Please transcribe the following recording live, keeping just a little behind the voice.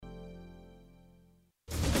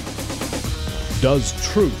Does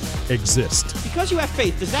truth exist? Because you have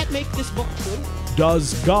faith, does that make this book true?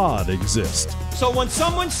 Does God exist? So when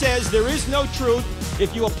someone says there is no truth,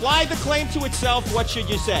 if you apply the claim to itself, what should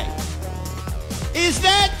you say? Is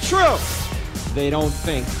that true? They don't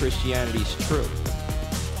think Christianity's true.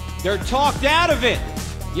 They're talked out of it.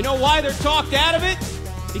 You know why they're talked out of it?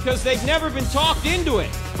 Because they've never been talked into it.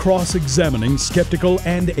 Cross-examining skeptical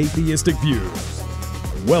and atheistic views.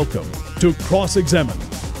 Welcome to Cross-Examine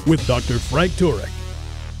with Dr. Frank Turek.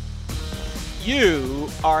 You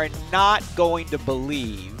are not going to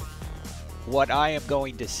believe what I am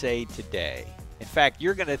going to say today. In fact,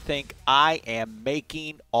 you're going to think I am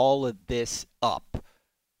making all of this up.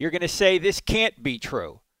 You're going to say this can't be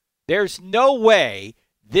true. There's no way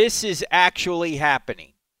this is actually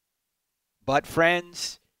happening. But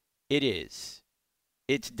friends, it is.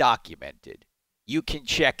 It's documented. You can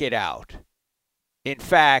check it out. In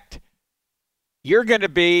fact, you're going to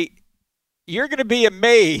be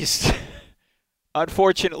amazed,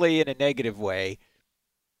 unfortunately in a negative way,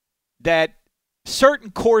 that certain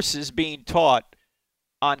courses being taught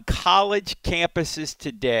on college campuses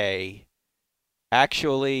today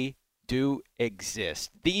actually do exist.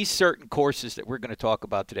 These certain courses that we're going to talk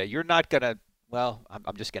about today, you're not going to, well,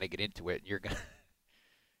 I'm just going to get into it. You're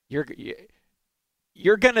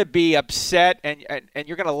going to be upset and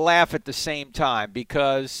you're going to laugh at the same time,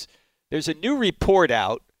 because there's a new report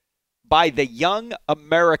out by the Young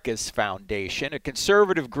America's Foundation, a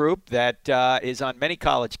conservative group that is on many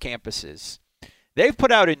college campuses. They've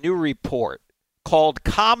put out a new report called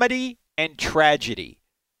Comedy and Tragedy: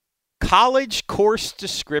 College Course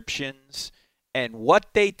Descriptions and What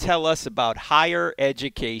They Tell Us About Higher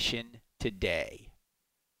Education Today.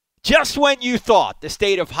 Just when you thought the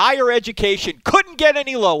state of higher education couldn't get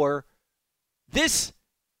any lower, this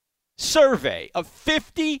survey of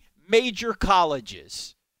 50 major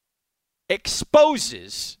colleges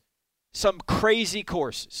exposes some crazy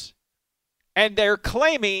courses. And they're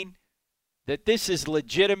claiming that this is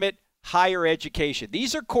legitimate higher education.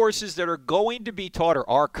 These are courses that are going to be taught or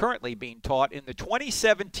are currently being taught in the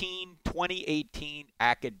 2017-2018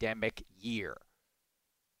 academic year.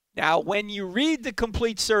 Now, when you read the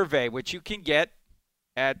complete survey, which you can get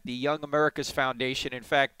at the Young America's Foundation, in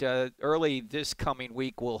fact, early this coming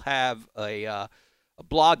week we'll have a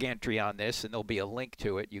blog entry on this, and there'll be a link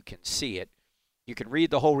to it. You can see it. You can read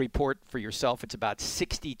the whole report for yourself. It's about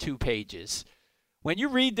 62 pages. When you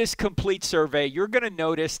read this complete survey, you're going to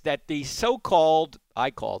notice that the so-called, I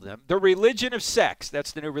call them, the religion of sex,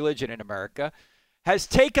 that's the new religion in America, has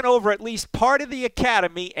taken over at least part of the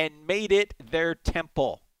academy and made it their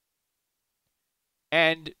temple.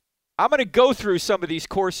 And I'm going to go through some of these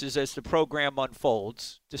courses as the program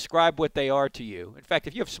unfolds, describe what they are to you. In fact,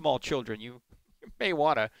 if you have small children, you may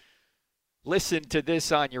want to listen to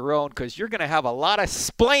this on your own, because you're going to have a lot of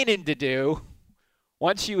splaining to do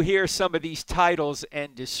once you hear some of these titles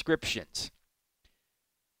and descriptions.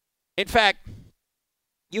 In fact,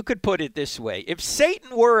 you could put it this way. If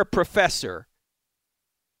Satan were a professor,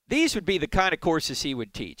 these would be the kind of courses he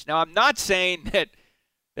would teach. Now, I'm not saying that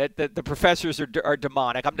the professors are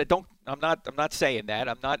demonic. I'm not saying that.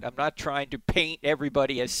 I'm not trying to paint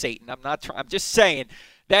everybody as Satan. I'm just saying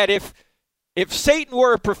that if Satan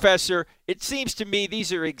were a professor, it seems to me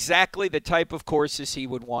these are exactly the type of courses he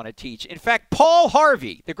would want to teach. In fact, Paul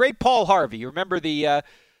Harvey, the great Paul Harvey, you remember the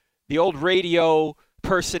old radio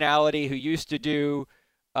personality who used to do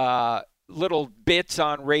little bits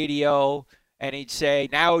on radio, and he'd say,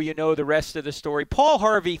 "Now you know the rest of the story." Paul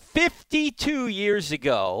Harvey, 52 years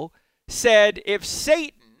ago, said if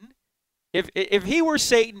he were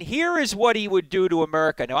Satan, here is what he would do to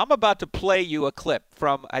America. Now, I'm about to play you a clip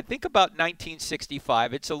from, I think, about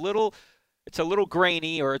 1965. It's a little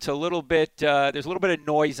grainy, or it's a little bit, there's a little bit of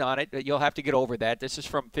noise on it. You'll have to get over that. This is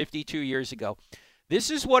from 52 years ago.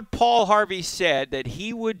 This is what Paul Harvey said that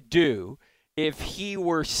he would do if he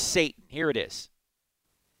were Satan. Here it is.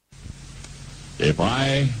 If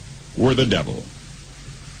I were the devil,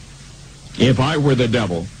 if I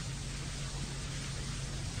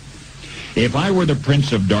were the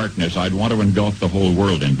prince of darkness, I'd want to engulf the whole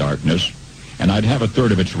world in darkness, and I'd have a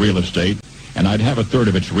third of its real estate, and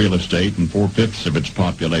 4/5 of its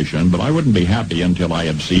population, but I wouldn't be happy until I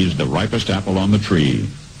had seized the ripest apple on the tree,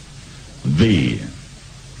 thee.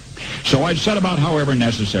 So I'd set about, however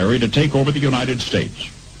necessary, to take over the United States.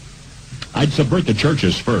 I'd subvert the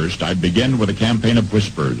churches first. I'd begin with a campaign of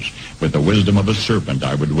whispers. With the wisdom of a serpent,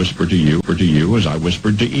 I would whisper to you as I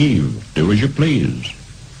whispered to Eve, do as you please.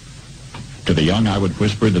 To the young, I would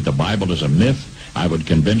whisper that the Bible is a myth. I would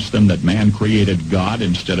convince them that man created God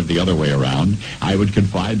instead of the other way around. I would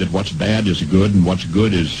confide that what's bad is good and what's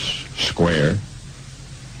good is square.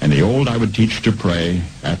 And the old I would teach to pray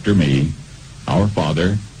after me, Our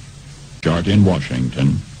Father, art in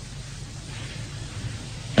Washington.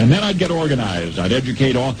 And then I'd get organized. I'd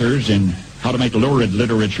educate authors in how to make lurid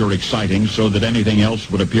literature exciting so that anything else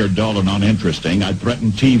would appear dull and uninteresting. I'd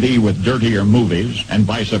threaten TV with dirtier movies and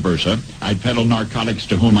vice versa. I'd peddle narcotics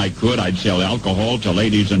to whom I could. I'd sell alcohol to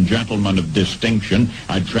ladies and gentlemen of distinction.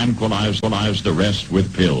 I'd tranquilize the rest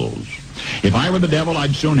with pills. If I were the devil,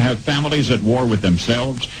 I'd soon have families at war with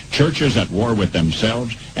themselves, churches at war with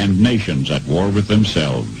themselves, and nations at war with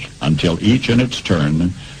themselves, until each in its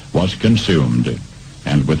turn was consumed.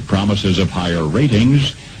 And with promises of higher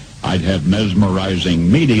ratings, I'd have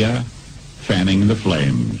mesmerizing media fanning the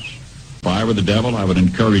flames. If I were the devil, I would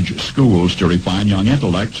encourage schools to refine young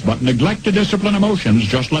intellects, but neglect to discipline emotions.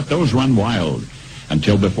 Just let those run wild.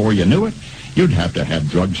 Until before you knew it, you'd have to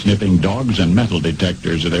have drug-sniffing dogs and metal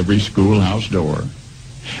detectors at every schoolhouse door.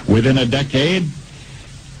 Within a decade,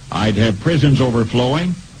 I'd have prisons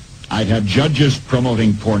overflowing. I'd have judges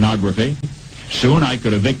promoting pornography. Soon I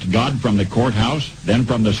could evict God from the courthouse, then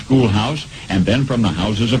from the schoolhouse, and then from the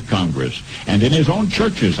houses of Congress. And in his own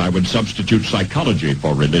churches, I would substitute psychology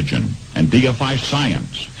for religion and deify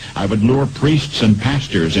science. I would lure priests and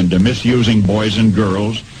pastors into misusing boys and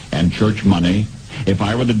girls and church money. If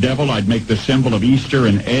I were the devil, I'd make the symbol of Easter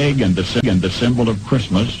an egg and the symbol of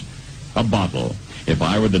Christmas a bottle. If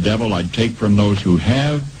I were the devil, I'd take from those who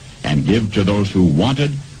have and give to those who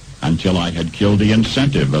wanted until I had killed the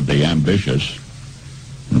incentive of the ambitious.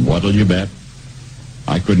 And what'll you bet?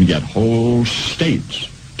 I couldn't get whole states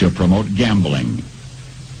to promote gambling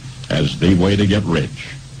as the way to get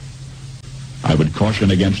rich. I would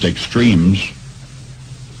caution against extremes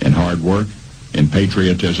in hard work, in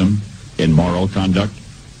patriotism, in moral conduct.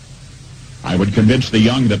 I would convince the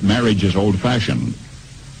young that marriage is old-fashioned,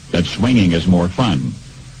 that swinging is more fun,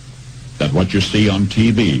 that what you see on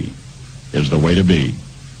TV is the way to be.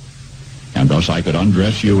 And thus I could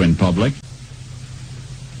undress you in public,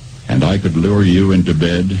 and I could lure you into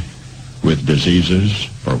bed with diseases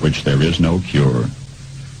for which there is no cure.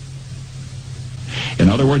 In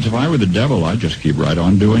other words, if I were the devil, I'd just keep right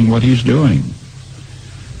on doing what he's doing.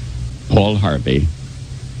 Paul Harvey.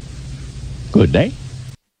 Good day.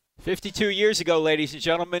 52 years ago, ladies and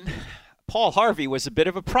gentlemen, Paul Harvey was a bit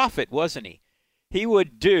of a prophet, wasn't he? He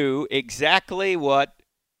would do exactly what,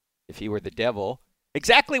 if he were the devil,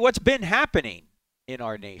 exactly what's been happening in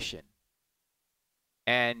our nation.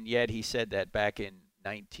 And yet he said that back in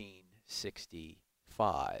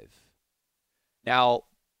 1965. Now,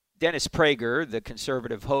 Dennis Prager, the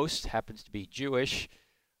conservative host, happens to be Jewish,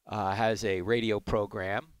 has a radio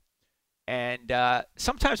program. And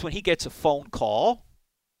sometimes when he gets a phone call,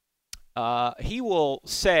 he will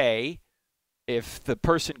say, if the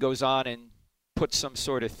person goes on and puts some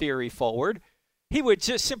sort of theory forward, he would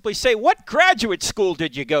just simply say, "What graduate school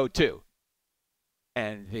did you go to?"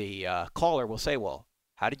 And the caller will say, "Well,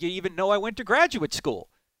 how did you even know I went to graduate school?"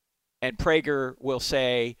 And Prager will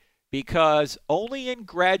say, "Because only in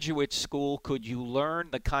graduate school could you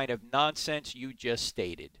learn the kind of nonsense you just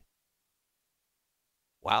stated."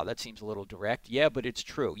 Wow, that seems a little direct. Yeah, but it's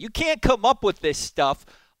true. You can't come up with this stuff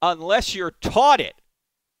unless you're taught it.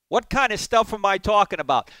 What kind of stuff am I talking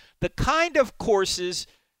about? The kind of courses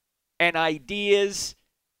and ideas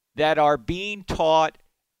that are being taught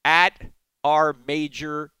at our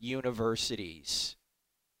major universities.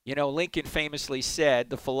 You know, Lincoln famously said,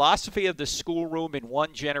 "The philosophy of the schoolroom in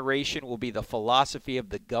one generation will be the philosophy of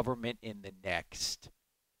the government in the next."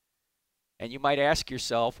 And you might ask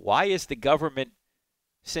yourself, why is the government,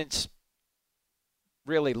 since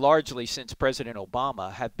really largely since President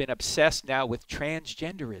Obama, have been obsessed now with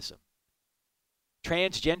transgenderism?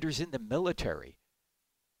 Transgenders in the military.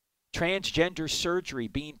 Transgender surgery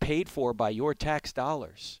being paid for by your tax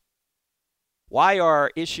dollars. Why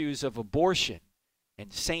are issues of abortion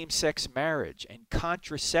and same-sex marriage and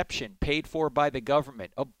contraception paid for by the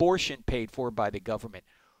government, abortion paid for by the government?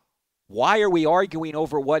 Why are we arguing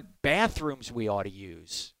over what bathrooms we ought to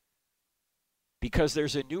use? Because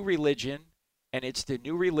there's a new religion, and it's the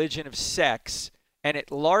new religion of sex, and it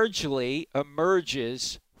largely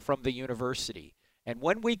emerges from the university. And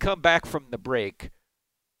when we come back from the break,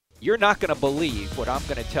 you're not going to believe what I'm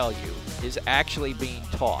going to tell you is actually being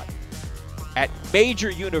taught at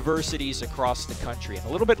major universities across the country. And a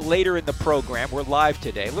little bit later in the program, we're live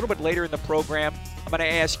today, a little bit later in the program, I'm going to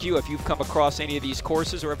ask you if you've come across any of these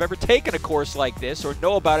courses or have ever taken a course like this or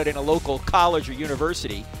know about it in a local college or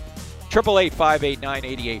university.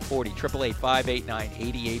 888-589-8840,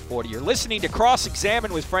 888-589-8840. You're listening to Cross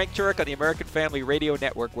Examine with Frank Turek on the American Family Radio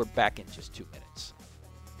Network. We're back in just 2 minutes.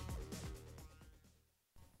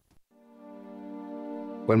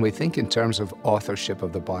 When we think in terms of authorship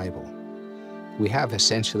of the Bible, we have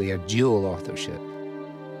essentially a dual authorship.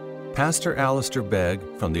 Pastor Alistair Begg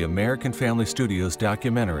from the American Family Studios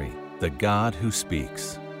documentary, The God Who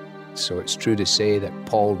Speaks. So it's true to say that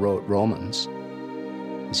Paul wrote Romans.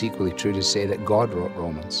 It's equally true to say that God wrote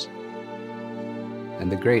Romans.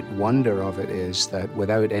 And the great wonder of it is that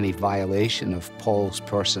without any violation of Paul's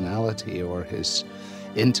personality or his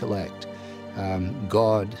intellect,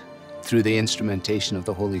 God, through the instrumentation of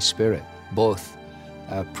the Holy Spirit, both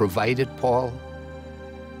provided Paul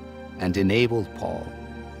and enabled Paul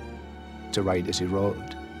to write as he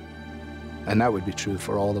wrote. And that would be true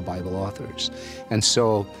for all the Bible authors. And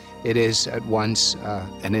so it is at once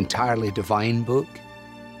an entirely divine book,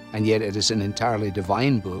 and yet it is an entirely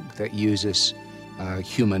divine book that uses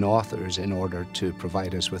human authors in order to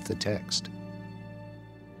provide us with the text.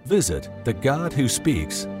 Visit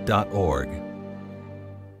thegodwhospeaks.org.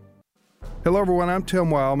 Hello everyone, I'm Tim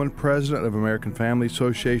Wildman, President of American Family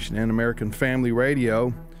Association and American Family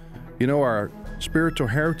Radio. You know, our Spiritual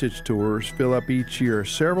Heritage Tours fill up each year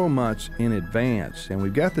several months in advance, and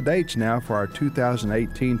we've got the dates now for our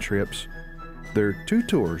 2018 trips. There are two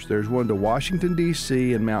tours. There's one to Washington,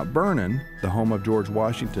 D.C. and Mount Vernon, the home of George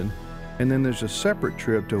Washington, and then there's a separate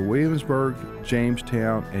trip to Williamsburg,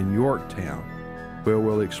 Jamestown, and Yorktown, where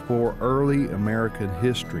we'll explore early American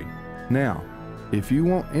history. Now, if you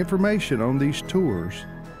want information on these tours,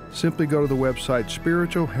 simply go to the website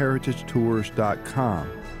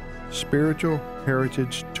spiritualheritagetours.com.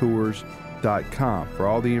 spiritualheritagetours.com for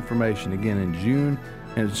all the information. Again, in June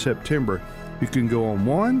and September, you can go on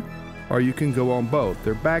one or you can go on both.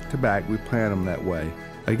 They're back to back. We plan them that way.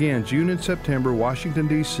 Again, June and September, Washington,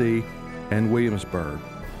 D.C. and Williamsburg.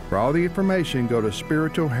 For all the information, go to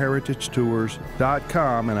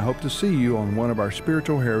spiritualheritagetours.com, and I hope to see you on one of our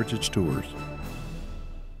Spiritual Heritage Tours.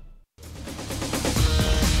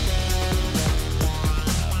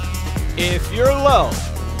 If you're low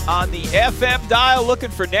on the FM dial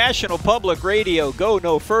looking for National Public Radio, go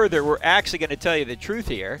no further. We're actually going to tell you the truth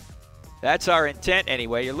here. That's our intent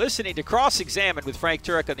anyway. You're listening to Cross-Examined with Frank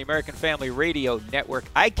Turek on the American Family Radio Network.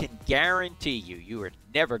 I can guarantee you are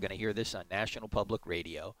never going to hear this on National Public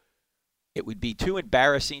Radio. It would be too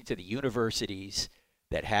embarrassing to the universities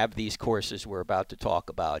that have these courses we're about to talk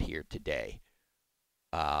about here today.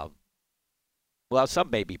 Well,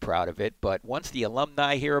 some may be proud of it, but once the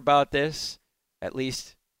alumni hear about this, at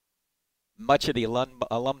least much of the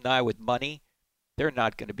alumni with money, they're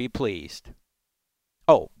not going to be pleased.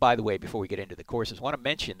 Oh, by the way, before we get into the courses, I want to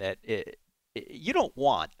mention that you don't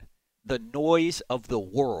want the noise of the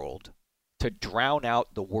world to drown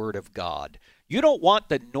out the Word of God. You don't want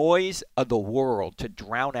the noise of the world to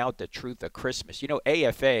drown out the truth of Christmas. You know,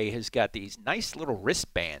 AFA has got these nice little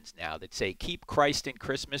wristbands now that say, keep Christ in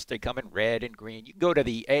Christmas. They come in red and green. You can go to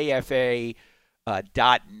the AFA.net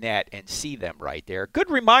and see them right there. Good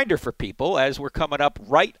reminder for people as we're coming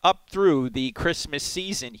right up through the Christmas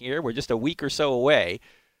season here. We're just a week or so away.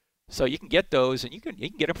 So you can get those, and you can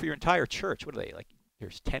get them for your entire church. What are they, like?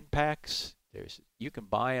 There's 10 packs. You can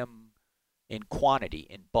buy them in quantity,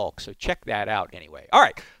 in bulk. So check that out anyway. All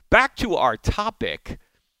right, back to our topic.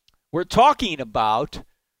 We're talking about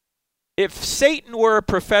if Satan were a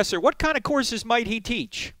professor, what kind of courses might he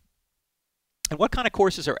teach? And what kind of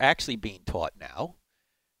courses are actually being taught now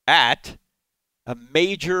at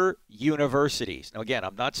major universities? Now, again,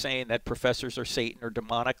 I'm not saying that professors are Satan or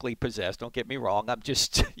demonically possessed. Don't get me wrong. I'm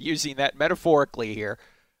just using that metaphorically here.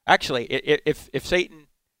 Actually, if Satan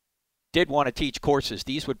did want to teach courses,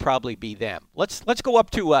 these would probably be them. Let's go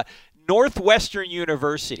up to Northwestern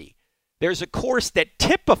University. There's a course that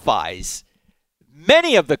typifies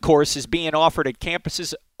many of the courses being offered at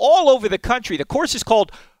campuses all over the country. The course is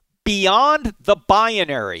called Beyond the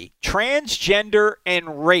Binary, Transgender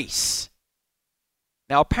and Race.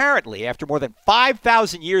 Now, apparently, after more than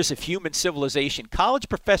 5,000 years of human civilization, college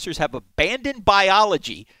professors have abandoned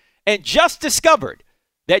biology and just discovered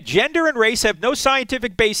that gender and race have no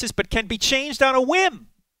scientific basis but can be changed on a whim.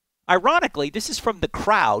 Ironically, this is from the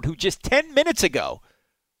crowd who just 10 minutes ago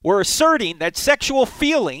were asserting that sexual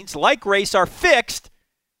feelings like race are fixed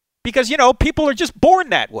because, people are just born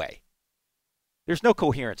that way. There's no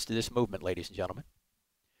coherence to this movement, ladies and gentlemen.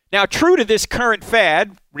 Now, true to this current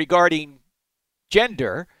fad regarding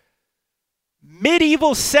gender,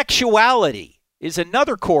 medieval sexuality is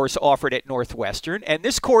another course offered at Northwestern, and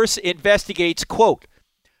this course investigates, quote,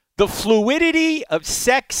 the fluidity of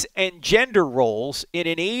sex and gender roles in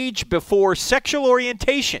an age before sexual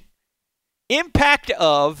orientation, impact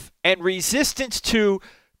of and resistance to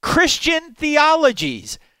Christian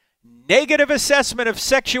theologies, negative assessment of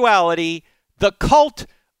sexuality, the cult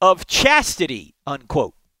of chastity,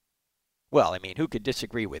 unquote. Well, I mean, who could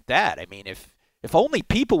disagree with that? I mean, if only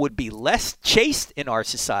people would be less chaste in our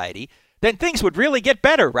society, then things would really get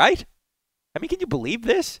better, right? I mean, can you believe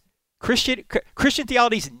this? Christian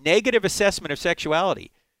theology's negative assessment of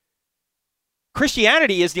sexuality.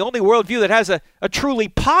 Christianity is the only worldview that has a truly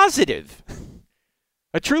positive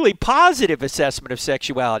assessment of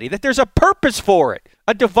sexuality, that there's a purpose for it,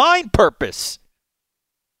 a divine purpose.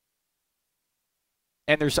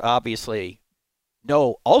 And there's obviously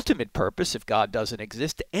no ultimate purpose if God doesn't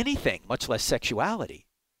exist to anything, much less sexuality.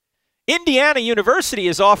 Indiana University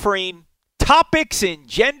is offering topics in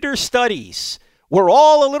gender studies. We're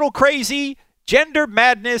all a little crazy, gender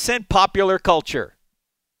madness, and popular culture.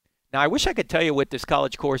 Now, I wish I could tell you what this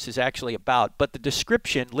college course is actually about, but the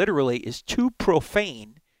description literally is too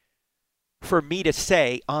profane for me to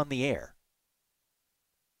say on the air.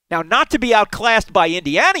 Now, not to be outclassed by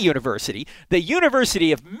Indiana University, the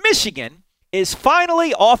University of Michigan is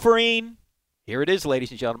finally offering, here it is,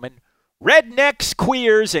 ladies and gentlemen, rednecks,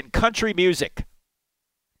 queers, and country music.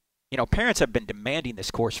 You know, parents have been demanding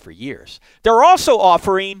this course for years. They're also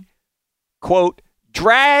offering, quote,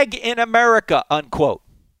 drag in America, unquote,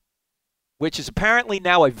 which is apparently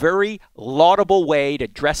now a very laudable way to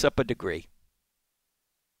dress up a degree.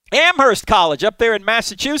 Amherst College up there in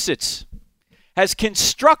Massachusetts has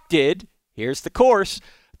constructed, here's the course,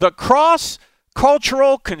 the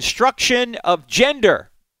cross-cultural construction of gender.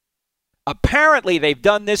 Apparently, they've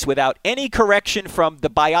done this without any correction from the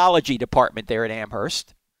biology department there at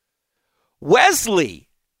Amherst. Wesley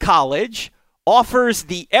College offers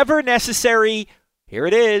the ever necessary, here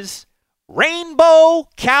it is, rainbow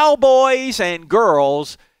cowboys and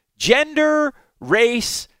girls, gender,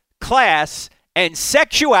 race, class, and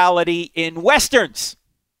sexuality in Westerns.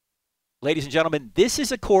 Ladies and gentlemen, this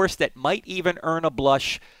is a course that might even earn a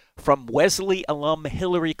blush from Wesley alum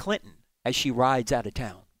Hillary Clinton as she rides out of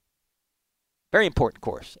town. Very important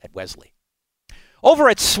course at Wesley. Over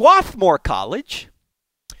at Swarthmore College,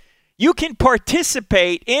 you can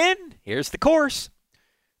participate in, here's the course,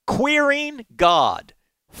 Queering God,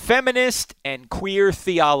 Feminist and Queer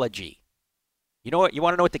Theology. You know what? You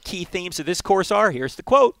want to know what the key themes of this course are? Here's the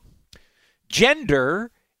quote.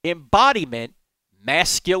 Gender, embodiment,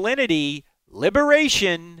 masculinity,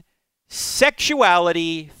 liberation,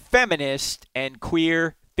 sexuality, feminist, and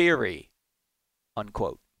queer theory,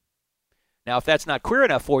 unquote. Now, if that's not queer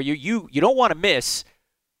enough for you, you don't want to miss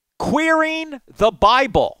Queering the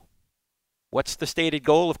Bible. What's the stated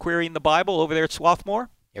goal of Queering the Bible over there at Swarthmore?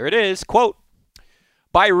 Here it is, quote,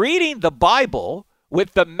 by reading the Bible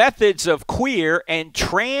with the methods of queer and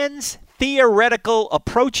trans theoretical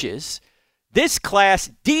approaches, this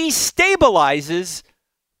class destabilizes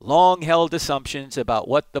long-held assumptions about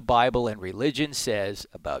what the Bible and religion says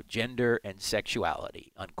about gender and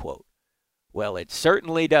sexuality, unquote. Well, it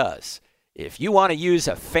certainly does. If you want to use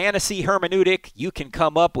a fantasy hermeneutic, you can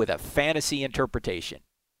come up with a fantasy interpretation.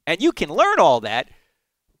 And you can learn all that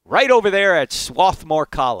right over there at Swarthmore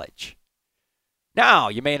College. Now,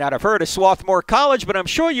 you may not have heard of Swarthmore College, but I'm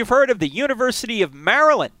sure you've heard of the University of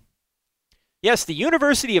Maryland. Yes, the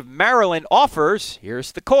University of Maryland offers,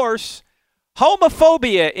 here's the course,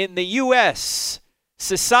 Homophobia in the U.S.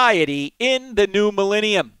 Society in the New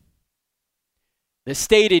Millennium. The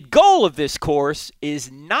stated goal of this course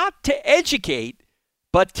is not to educate,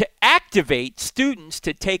 but to activate students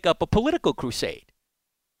to take up a political crusade.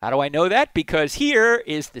 How do I know that? Because here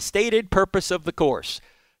is the stated purpose of the course.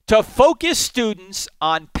 To focus students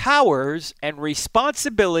on powers and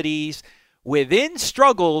responsibilities within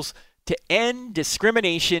struggles to end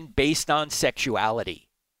discrimination based on sexuality,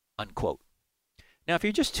 unquote. Now, if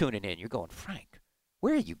you're just tuning in, you're going, Frank,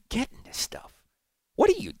 where are you getting this stuff? What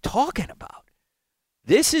are you talking about?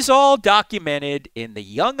 This is all documented in the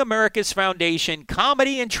Young America's Foundation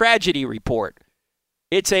Comedy and Tragedy Report.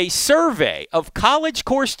 It's a survey of college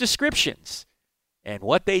course descriptions and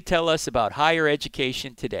what they tell us about higher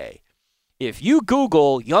education today. If you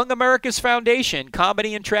Google Young America's Foundation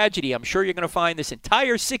Comedy and Tragedy, I'm sure you're going to find this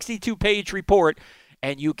entire 62-page report,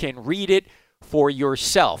 and you can read it for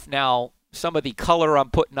yourself. Now, some of the color I'm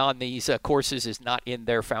putting on these courses is not in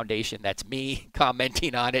their foundation. That's me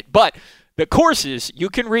commenting on it. But the courses you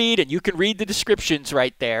can read, and you can read the descriptions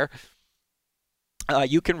right there.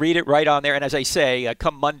 You can read it right on there. And as I say,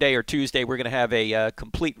 come Monday or Tuesday, we're going to have a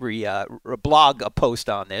complete blog post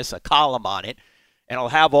on this, a column on it. And I'll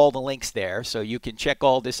have all the links there so you can check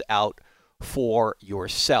all this out for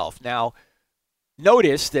yourself. Now,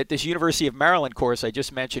 notice that this University of Maryland course I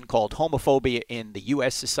just mentioned called Homophobia in the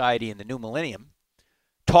U.S. Society in the New Millennium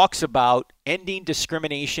talks about ending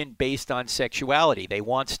discrimination based on sexuality. They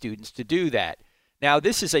want students to do that. Now,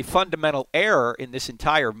 this is a fundamental error in this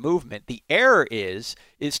entire movement. The error is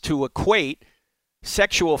to equate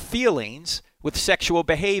sexual feelings with sexual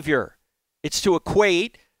behavior. It's to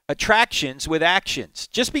equate attractions with actions.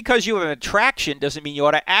 Just because you have an attraction doesn't mean you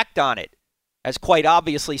ought to act on it, as quite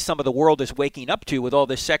obviously some of the world is waking up to with all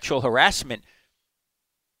this sexual harassment,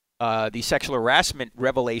 these sexual harassment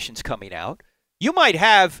revelations coming out. You might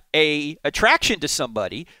have an attraction to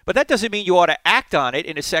somebody, but that doesn't mean you ought to act on it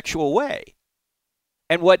in a sexual way.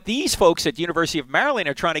 And what these folks at the University of Maryland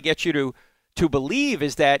are trying to get you to believe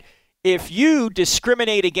is that if you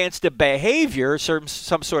discriminate against a behavior, some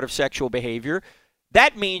sort of sexual behavior,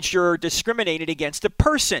 that means you're discriminating against a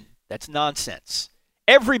person. That's nonsense.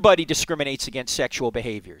 Everybody discriminates against sexual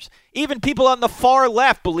behaviors. Even people on the far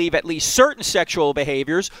left believe at least certain sexual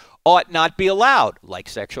behaviors ought not be allowed, like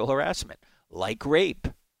sexual harassment, like rape,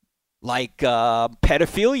 like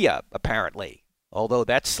pedophilia, apparently. Although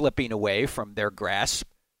that's slipping away from their grasp,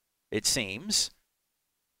 it seems.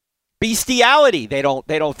 Bestiality, they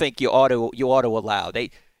don't think you ought to allow. They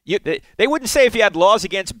wouldn't say if you had laws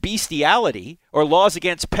against bestiality or laws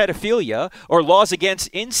against pedophilia or laws against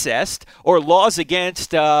incest or laws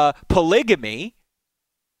against polygamy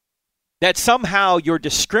that somehow you're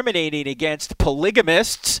discriminating against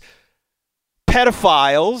polygamists,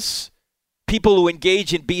 pedophiles, people who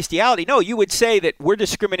engage in bestiality. No, you would say that we're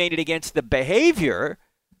discriminating against the behavior,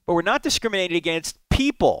 but we're not discriminating against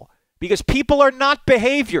people, because people are not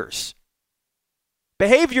behaviors.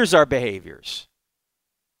 Behaviors are behaviors.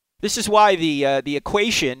 This is why the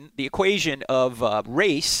equation of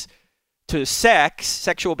race to sex,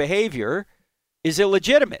 sexual behavior, is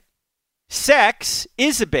illegitimate. Sex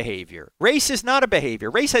is a behavior. Race is not a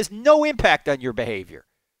behavior. Race has no impact on your behavior.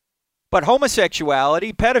 But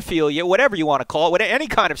homosexuality, pedophilia, whatever you want to call it, any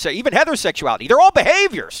kind of sex, even heterosexuality, they're all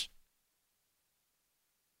behaviors.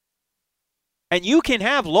 And you can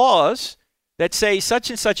have laws that say such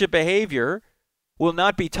and such a behavior will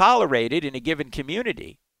not be tolerated in a given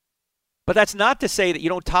community. But that's not to say that you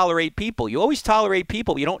don't tolerate people. You always tolerate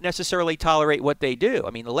people. You don't necessarily tolerate what they do.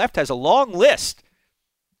 I mean, the left has a long list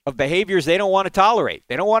of behaviors they don't want to tolerate.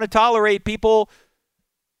 They don't want to tolerate people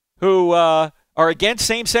who are against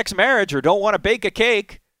same-sex marriage or don't want to bake a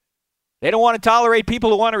cake. They don't want to tolerate people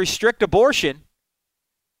who want to restrict abortion,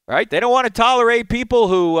 right? They don't want to tolerate people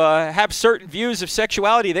who have certain views of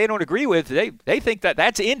sexuality they don't agree with. They think that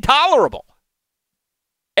that's intolerable.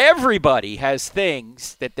 Everybody has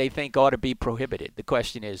things that they think ought to be prohibited. The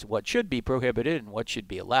question is, what should be prohibited and what should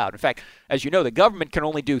be allowed? In fact, as you know, the government can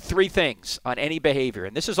only do 3 things on any behavior.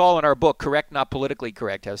 And this is all in our book, Correct, Not Politically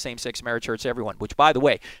Correct, How Same-Sex Marriage Hurts Everyone, which, by the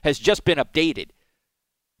way, has just been updated.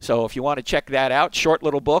 So if you want to check that out, short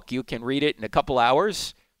little book, you can read it in a couple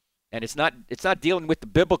hours. And it's not dealing with the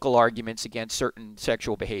biblical arguments against certain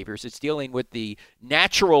sexual behaviors. It's dealing with the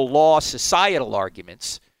natural law societal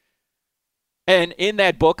arguments. And in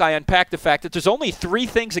that book, I unpack the fact that there's only 3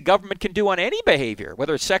 things a government can do on any behavior,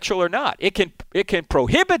 whether it's sexual or not. It can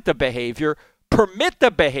prohibit the behavior, permit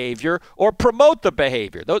the behavior, or promote the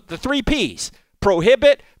behavior. The 3 Ps: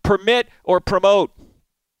 prohibit, permit, or promote.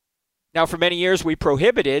 Now, for many years, we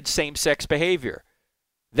prohibited same-sex behavior.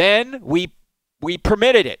 Then we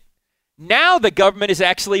permitted it. Now the government is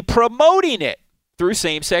actually promoting it through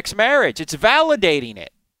same-sex marriage. It's validating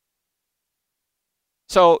it.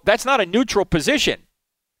 So that's not a neutral position.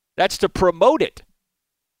 That's to promote it.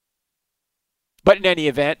 But in any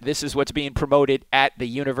event, this is what's being promoted at the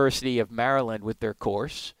University of Maryland with their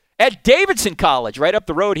course. At Davidson College, right up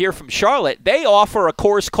the road here from Charlotte, they offer a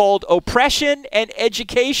course called Oppression and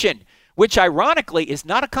Education, which ironically is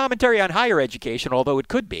not a commentary on higher education, although it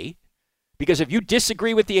could be. Because if you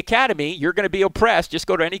disagree with the academy, you're going to be oppressed. Just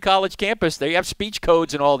go to any college campus. They have speech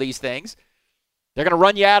codes and all these things. They're going to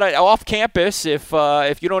run you off campus if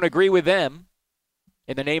you don't agree with them.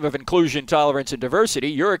 In the name of inclusion, tolerance, and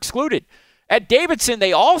diversity, you're excluded. At Davidson,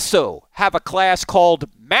 they also have a class called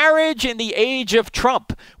Marriage in the Age of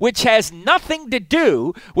Trump, which has nothing to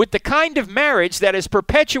do with the kind of marriage that has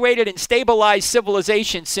perpetuated and stabilized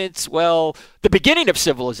civilization since, well, the beginning of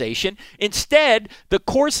civilization. Instead, the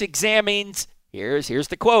course examines, here's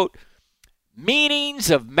the quote,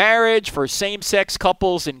 meanings of marriage for same-sex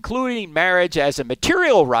couples, including marriage as a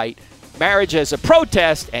material right, marriage as a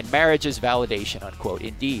protest, and marriage as validation, unquote.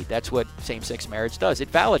 Indeed, that's what same-sex marriage does.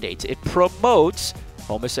 It validates. It promotes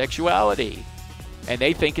homosexuality. And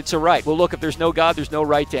they think it's a right. Well, look, if there's no God, there's no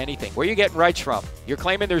right to anything. Where are you getting rights from? You're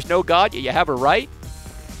claiming there's no God, yet you have a right?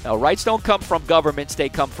 No, rights don't come from governments. They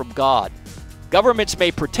come from God. Governments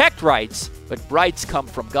may protect rights, but rights come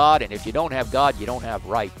from God. And if you don't have God, you don't have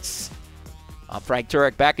rights. I'm Frank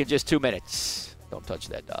Turek, back in just 2 minutes. Don't touch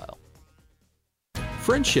that dial.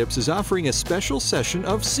 Friendships is offering a special session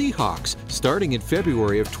of Seahawks starting in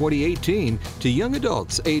February of 2018 to young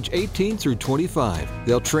adults age 18 through 25.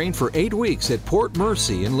 They'll train for 8 weeks at Port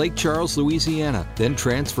Mercy in Lake Charles, Louisiana, then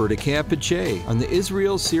transfer to Camp Pache on the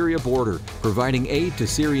Israel-Syria border, providing aid to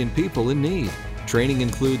Syrian people in need. Training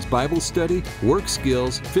includes Bible study, work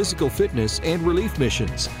skills, physical fitness, and relief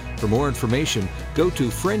missions. For more information, go to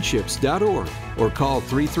friendships.org or call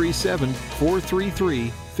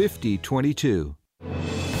 337-433-5022.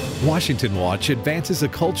 Washington Watch advances a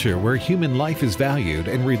culture where human life is valued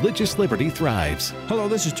and religious liberty thrives. Hello,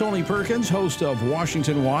 this is Tony Perkins, host of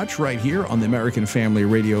Washington Watch, right here on the American Family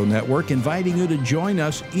Radio Network, inviting you to join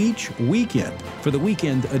us each weekend for the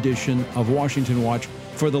weekend edition of Washington Watch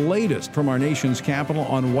for the latest from our nation's capital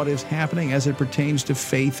on what is happening as it pertains to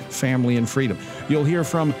faith, family, and freedom. You'll hear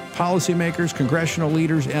from policymakers, congressional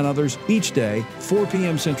leaders, and others each day, 4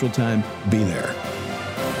 p.m. Central Time. Be there.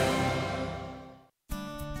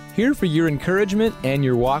 Here for your encouragement and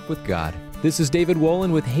your walk with God. This is David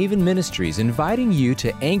Wolin with Haven Ministries, inviting you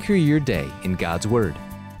to anchor your day in God's Word.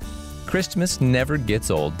 Christmas never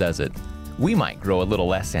gets old, does it? We might grow a little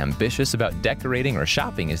less ambitious about decorating or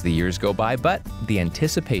shopping as the years go by, but the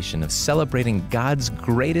anticipation of celebrating God's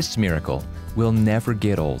greatest miracle will never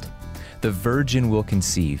get old. The Virgin will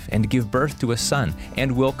conceive and give birth to a son,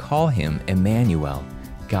 and we'll call him Emmanuel,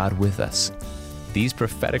 God with us. These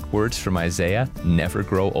prophetic words from Isaiah never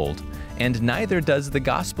grow old, and neither does the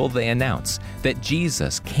gospel they announce, that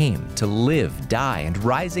Jesus came to live, die, and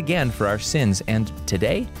rise again for our sins, and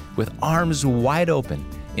today, with arms wide open,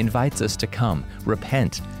 invites us to come,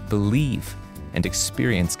 repent, believe, and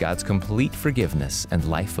experience God's complete forgiveness and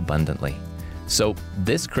life abundantly. So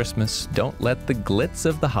this Christmas, don't let the glitz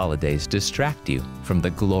of the holidays distract you from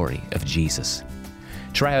the glory of Jesus.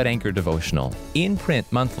 Try out Anchor Devotional, in print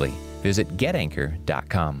monthly. Visit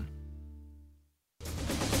getanchor.com.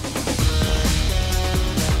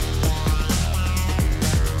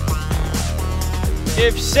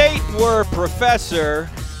 If Satan were a professor,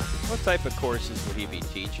 what type of courses would he be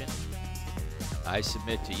teaching? I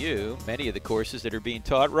submit to you, many of the courses that are being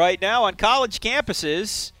taught right now on college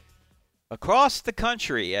campuses across the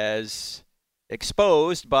country, as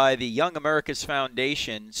exposed by the Young America's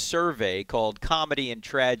Foundation survey called Comedy and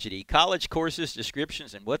Tragedy, college courses,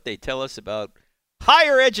 descriptions, and what they tell us about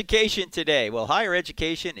higher education today. Well, higher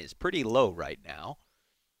education is pretty low right now.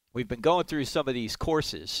 We've been going through some of these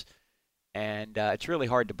courses, and it's really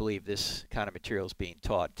hard to believe this kind of material is being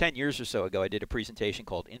taught. 10 years or so ago, I did a presentation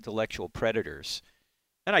called Intellectual Predators,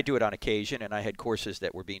 and I do it on occasion, and I had courses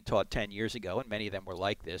that were being taught 10 years ago, and many of them were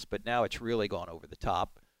like this, but now it's really gone over the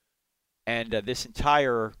top. And this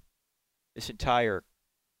entire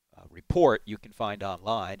report you can find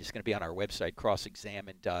online. It's going to be on our website,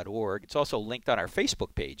 crossexamine.org. It's also linked on our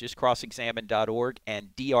Facebook pages, crossexamine.org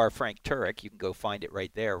and Dr. Frank Turek. You can go find it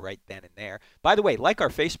right there, right then and there. By the way, like our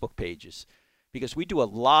Facebook pages, because we do a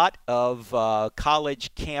lot of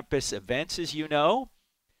college campus events, as you know,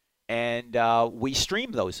 and we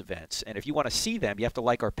stream those events. And if you want to see them, you have to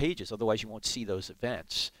like our pages. Otherwise, you won't see those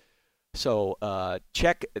events. So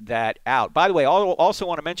check that out. By the way, I also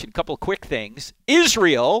want to mention a couple of quick things.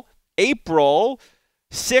 Israel, April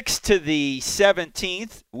 6th to the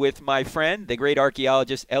 17th with my friend, the great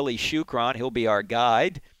archaeologist Eli Shukron. He'll be our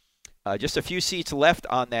guide. Just a few seats left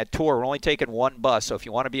on that tour. We're only taking one bus. So if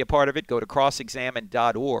you want to be a part of it, go to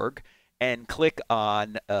crossexamine.org and click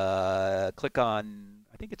on, I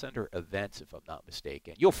think it's under events if I'm not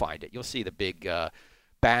mistaken. You'll find it. You'll see the big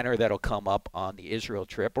banner that'll come up on the Israel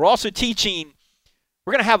trip. We're also teaching,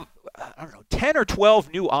 we're going to have, 10 or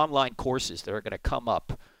 12 new online courses that are going to come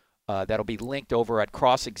up that'll be linked over at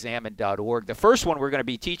crossexamine.org. The first one we're going to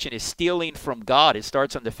be teaching is Stealing from God. It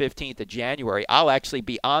starts on the 15th of January. I'll actually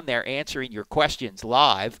be on there answering your questions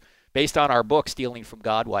live based on our book, Stealing from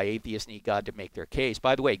God, Why Atheists Need God to Make Their Case.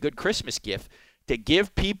 By the way, good Christmas gift to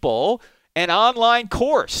give people an online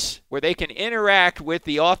course where they can interact with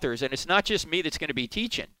the authors. And it's not just me that's going to be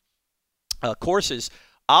teaching courses.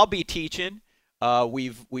 I'll be teaching.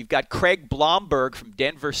 We've got Craig Blomberg from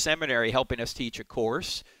Denver Seminary helping us teach a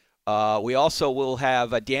course. We also will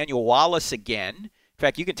have Daniel Wallace again. In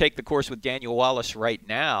fact, you can take the course with Daniel Wallace right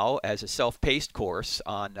now as a self-paced course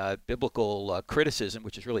on biblical criticism,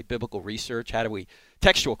 which is really biblical research.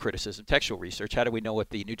 Textual criticism, textual research. How do we know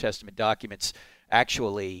what the New Testament documents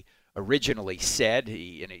actually originally said?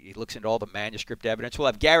 He looks into all the manuscript evidence. We'll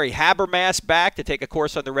have Gary Habermas back to take a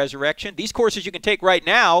course on the resurrection. These courses you can take right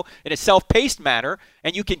now in a self-paced manner,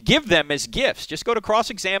 and you can give them as gifts. Just go to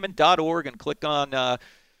crossexamine.org and click on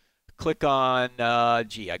click on, I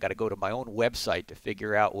got to go to my own website to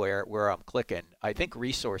figure out where I'm clicking. I think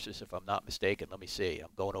resources, if I'm not mistaken. Let me see. I'm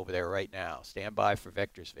going over there right now. Stand by for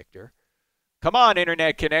vectors, Victor. Come on,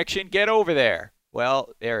 internet connection. Get over there. Well,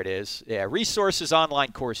 there it is. Yeah, resources,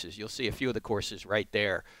 online courses. You'll see a few of the courses right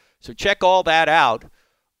there. So check all that out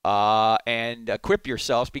and equip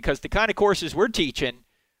yourselves, because the kind of courses we're teaching,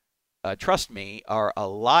 trust me, are a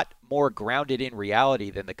lot more grounded in reality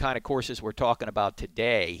than the kind of courses we're talking about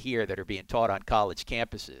today here that are being taught on college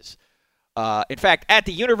campuses. In fact, at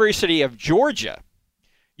the University of Georgia,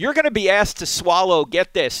 you're going to be asked to swallow,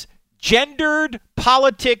 get this, gendered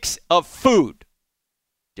politics of food.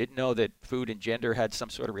 Didn't know that food and gender had some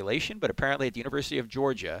sort of relation, but apparently at the University of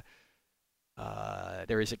Georgia,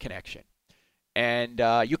 there is a connection. And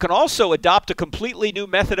you can also adopt a completely new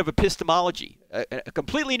method of epistemology, a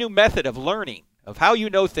completely new method of learning, of how you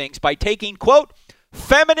know things, by taking, quote,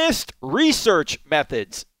 feminist research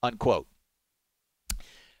methods, unquote.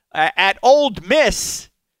 At Ole Miss,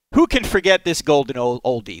 who can forget this golden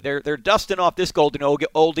oldie? They're dusting off this golden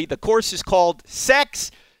oldie. The course is called Sex,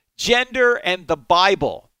 Gender, and the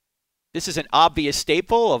Bible. This is an obvious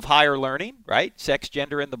staple of higher learning, right? Sex,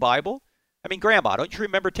 gender, and the Bible. I mean, Grandma, don't you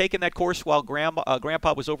remember taking that course while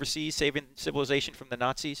Grandpa was overseas saving civilization from the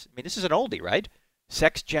Nazis? I mean, this is an oldie, right?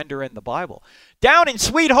 Sex, gender, and the Bible. Down in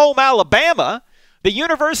Sweet Home, Alabama, the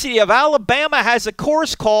University of Alabama has a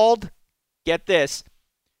course called, get this,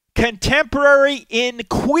 Contemporary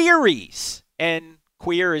Inquiries. And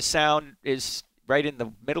queer is right in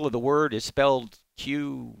the middle of the word, is spelled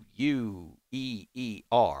Q-U-E-E-R.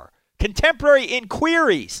 Contemporary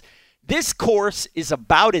Inquiries. This course is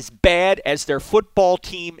about as bad as their football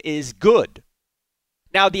team is good.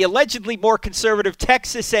 Now, the allegedly more conservative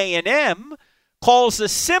Texas A&M calls a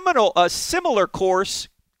similar course,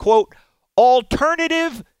 quote,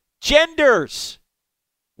 Alternative Genders.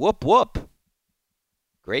 Whoop, whoop.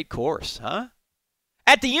 Great course, huh?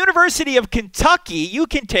 At the University of Kentucky, you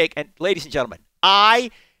can take, and ladies and gentlemen, I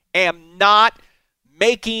am not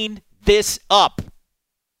making this up.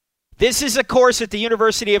 This is a course at the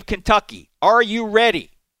University of Kentucky. Are you ready?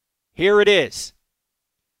 Here it is.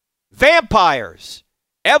 Vampires,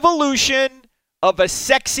 Evolution of a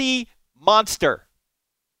Sexy Monster.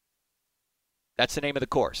 That's the name of the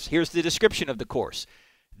course. Here's the description of the course.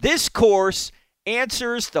 This course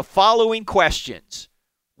answers the following questions.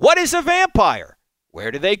 What is a vampire? Where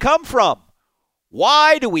do they come from?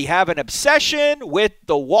 Why do we have an obsession with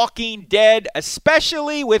the Walking Dead,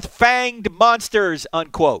 especially with fanged monsters,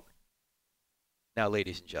 unquote? Now,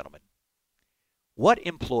 ladies and gentlemen, what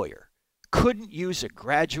employer couldn't use a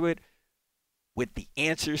graduate with the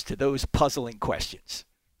answers to those puzzling questions?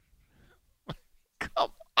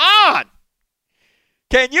 Come on!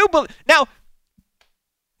 Can you believe? Now,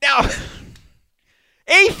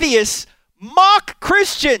 atheists mock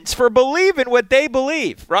Christians for believing what they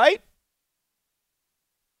believe, right?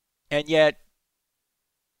 And yet,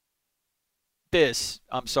 this,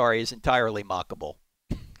 I'm sorry, is entirely mockable.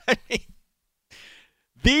 I mean,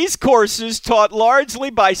 these courses taught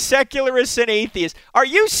largely by secularists and atheists. Are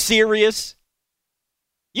you serious?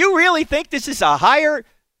 You really think this is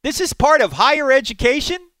part of higher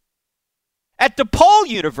education? At DePaul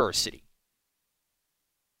University,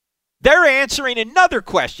 they're answering another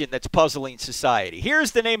question that's puzzling society.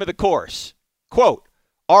 Here's the name of the course. Quote,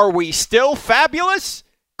 Are we still fabulous?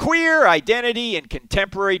 Queer identity and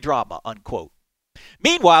contemporary drama, unquote.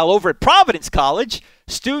 Meanwhile, over at Providence College,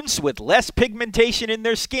 students with less pigmentation in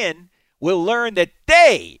their skin will learn that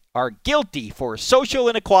they are guilty for social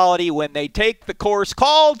inequality when they take the course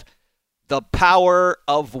called The Power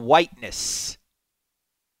of Whiteness.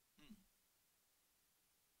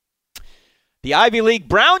 The Ivy League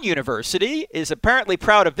Brown University is apparently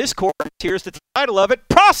proud of this course. Here's the title of it,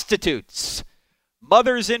 Prostitutes,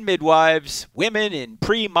 Mothers and Midwives, Women in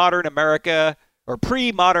Pre-Modern America, or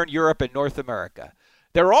Pre-Modern Europe and North America.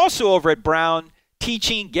 They're also over at Brown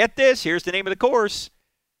teaching, get this, here's the name of the course,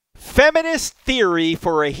 Feminist Theory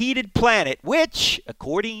for a Heated Planet, which,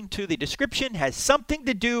 according to the description, has something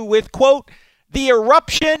to do with, quote, the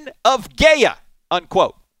eruption of Gaia,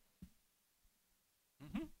 unquote.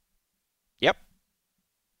 Yep.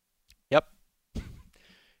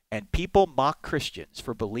 And people mock Christians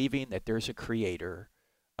for believing that there's a creator,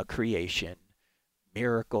 a creation,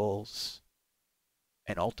 miracles,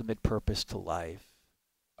 an ultimate purpose to life,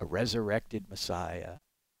 a resurrected Messiah,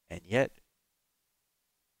 and yet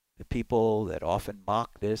the people that often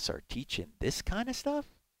mock this are teaching this kind of stuff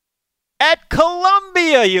at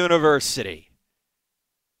Columbia University.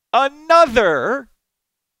 Another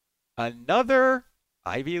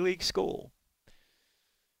Ivy League school.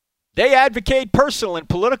 They advocate personal and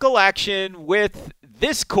political action with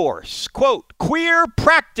this course, quote, queer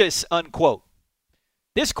practice, unquote.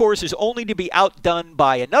 This course is only to be outdone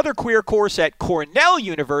by another queer course at Cornell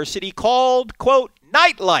University called, quote,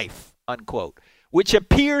 nightlife, unquote, which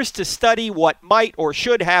appears to study what might or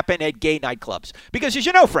should happen at gay nightclubs. Because as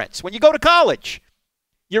you know, friends, when you go to college,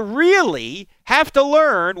 you really have to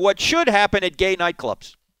learn what should happen at gay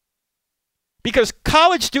nightclubs. Because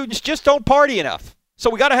college students just don't party enough. So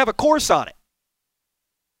we got to have a course on it.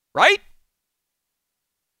 Right?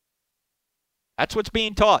 That's what's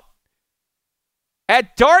being taught.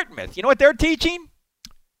 At Dartmouth, you know what they're teaching?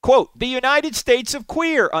 Quote, the United States of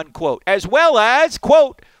Queer, unquote, as well as,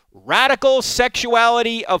 quote, radical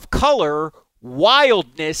sexuality of color,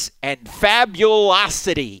 wildness, and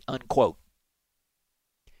fabulosity, unquote.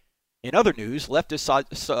 In other news,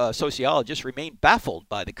 leftist sociologists remain baffled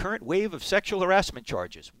by the current wave of sexual harassment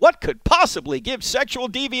charges. What could possibly give sexual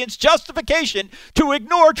deviants justification to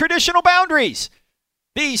ignore traditional boundaries?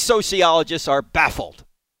 These sociologists are baffled.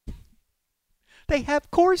 They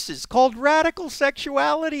have courses called Radical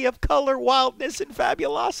Sexuality of Color, Wildness, and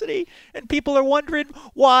Fabulosity. And people are wondering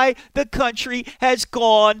why the country has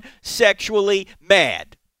gone sexually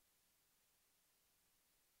mad.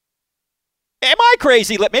 Am I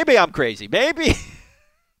crazy? Maybe I'm crazy.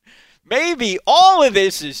 Maybe all of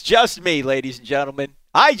this is just me, ladies and gentlemen.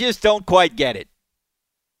 I just don't quite get it.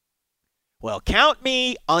 Well, count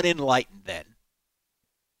me unenlightened then.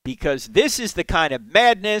 Because this is the kind of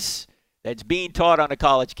madness that's being taught on a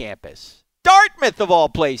college campus. Dartmouth, of all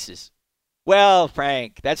places. Well,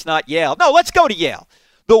 Frank, that's not Yale. No, let's go to Yale.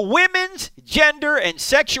 The Women's Gender and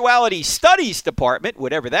Sexuality Studies Department,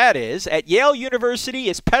 whatever that is, at Yale University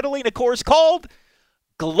is peddling a course called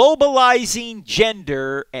Globalizing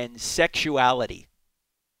Gender and Sexuality.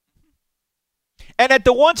 And at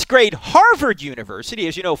the once great Harvard University,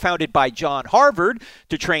 as you know, founded by John Harvard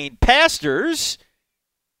to train pastors,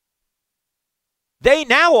 they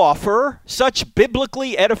now offer such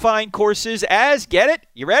biblically edifying courses as, get it?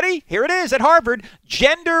 You ready? Here it is at Harvard,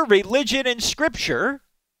 Gender, Religion, and Scripture,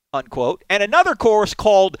 unquote, and another course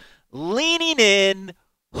called Leaning In,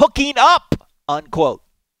 Hooking Up, unquote,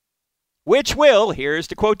 which will, here's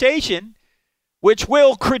the quotation, which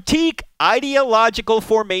will critique ideological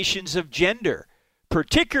formations of gender,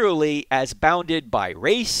 particularly as bounded by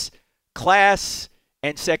race, class,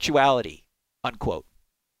 and sexuality, unquote.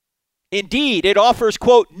 Indeed, it offers,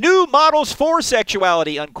 quote, new models for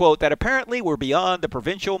sexuality, unquote, that apparently were beyond the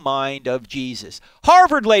provincial mind of Jesus.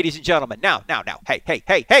 Harvard, ladies and gentlemen. Now,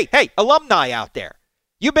 hey, alumni out there.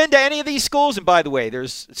 You been to any of these schools? And by the way,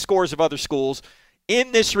 there's scores of other schools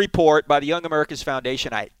in this report by the Young Americans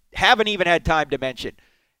Foundation I haven't even had time to mention.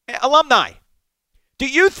 Alumni, do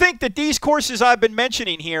you think that these courses I've been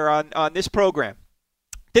mentioning here on this program,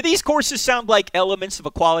 do these courses sound like elements of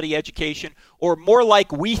a quality education or more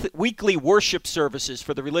like weekly worship services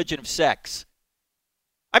for the religion of sex?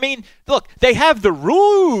 I mean, look, they have the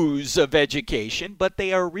rules of education, but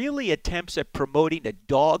they are really attempts at promoting a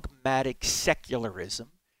dogmatic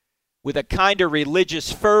secularism with a kind of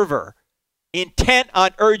religious fervor intent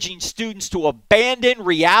on urging students to abandon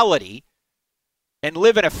reality and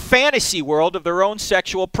live in a fantasy world of their own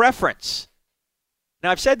sexual preference. Now,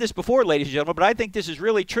 I've said this before, ladies and gentlemen, but I think this is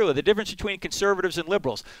really true. The difference between conservatives and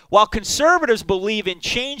liberals. While conservatives believe in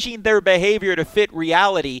changing their behavior to fit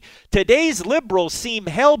reality, today's liberals seem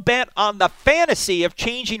hell-bent on the fantasy of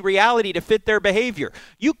changing reality to fit their behavior.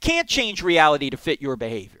 You can't change reality to fit your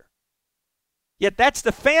behavior. Yet that's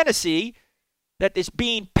the fantasy that is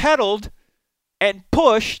being peddled and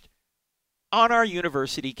pushed on our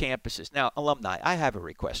university campuses. Now, alumni, I have a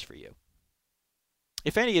request for you.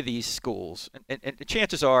 If any of these schools, and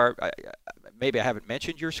chances are, maybe I haven't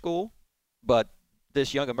mentioned your school, but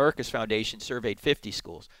this Young Americas Foundation surveyed 50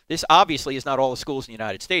 schools. This obviously is not all the schools in the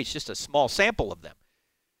United States, just a small sample of them.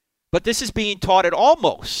 But this is being taught at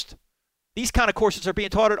almost, these kind of courses are being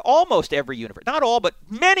taught at almost every university. Not all, but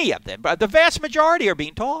many of them. But the vast majority are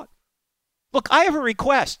being taught. Look, I have a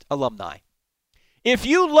request, alumni. If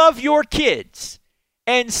you love your kids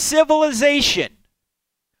and civilization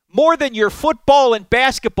more than your football and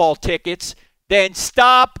basketball tickets, then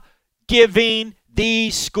stop giving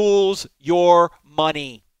these schools your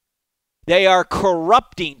money. They are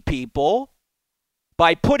corrupting people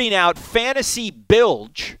by putting out fantasy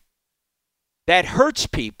bilge that hurts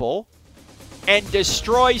people and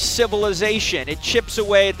destroys civilization. It chips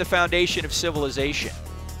away at the foundation of civilization.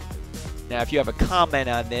 Now, if you have a comment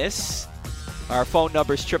on this, our phone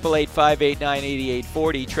number is 888-589-8840,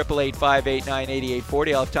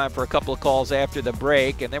 888-589-8840. I'll have time for a couple of calls after the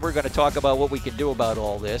break, and then we're going to talk about what we can do about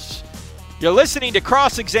all this. You're listening to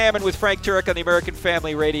Cross-Examine with Frank Turek on the American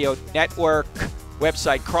Family Radio Network.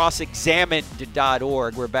 Website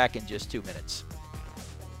crossexamined.org. We're back in just 2 minutes.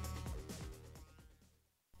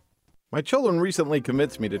 My children recently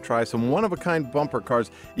convinced me to try some one-of-a-kind bumper cars.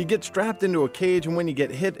 You get strapped into a cage, and when you get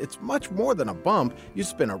hit, it's much more than a bump. You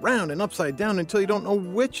spin around and upside down until you don't know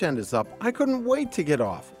which end is up. I couldn't wait to get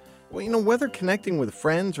off. Well, whether connecting with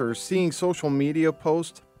friends or seeing social media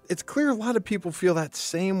posts, it's clear a lot of people feel that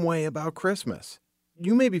same way about Christmas.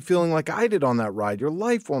 You may be feeling like I did on that ride. Your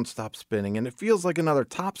life won't stop spinning, and it feels like another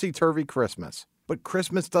topsy-turvy Christmas. But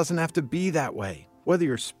Christmas doesn't have to be that way. Whether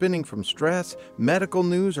you're spinning from stress, medical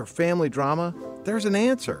news, or family drama, there's an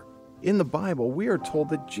answer. In the Bible, we are told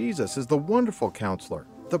that Jesus is the wonderful counselor,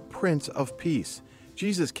 the Prince of Peace.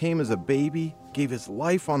 Jesus came as a baby, gave his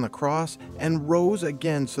life on the cross, and rose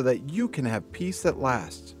again so that you can have peace that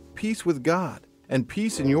lasts, peace with God, and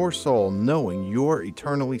peace in your soul knowing you're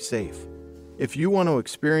eternally safe. If you want to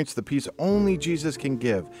experience the peace only Jesus can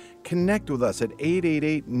give, connect with us at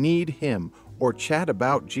 888-NEED-HIM or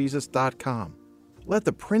chataboutjesus.com. Let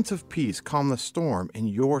the Prince of Peace calm the storm in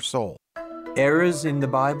your soul. Errors in the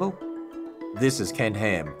Bible? This is Ken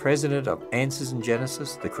Ham, president of Answers in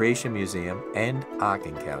Genesis, the Creation Museum, and Ark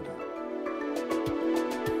Encounter.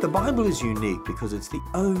 The Bible is unique because it's the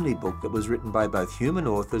only book that was written by both human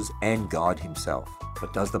authors and God himself.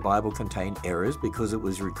 But does the Bible contain errors because it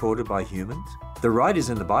was recorded by humans? The writers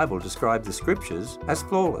in the Bible describe the scriptures as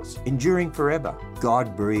flawless, enduring forever,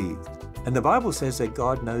 God-breathed. And the Bible says that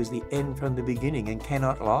God knows the end from the beginning and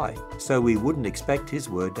cannot lie, so we wouldn't expect his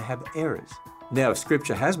word to have errors. Now, if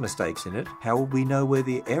Scripture has mistakes in it, how will we know where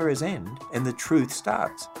the errors end and the truth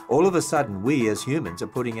starts? All of a sudden, we as humans are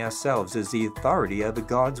putting ourselves as the authority over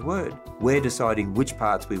God's Word. We're deciding which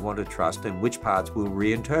parts we want to trust and which parts we'll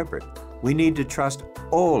reinterpret. We need to trust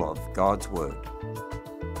all of God's Word.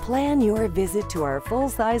 Plan your visit to our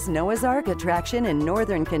full-size Noah's Ark attraction in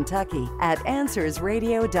northern Kentucky at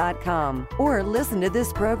AnswersRadio.com, or listen to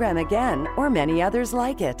this program again or many others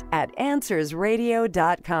like it at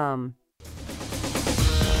AnswersRadio.com.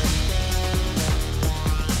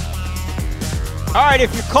 All right,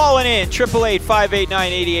 if you're calling in,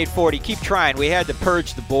 888-589-8840. Keep trying. We had to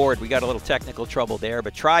purge the board. We got a little technical trouble there,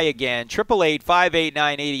 but try again.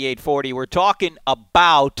 888-589-8840. We're talking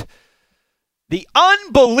about the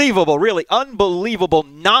unbelievable, really unbelievable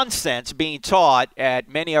nonsense being taught at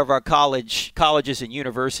many of our colleges and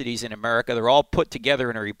universities in America. They're all put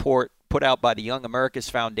together in a report put out by the Young America's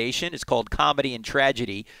Foundation. It's called Comedy and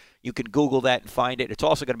Tragedy. You can Google that and find it. It's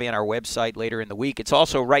also going to be on our website later in the week. It's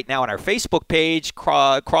also right now on our Facebook page,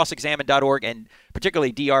 crossexamine.org, and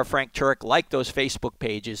particularly Dr. Frank Turek, like those Facebook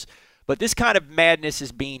pages. But this kind of madness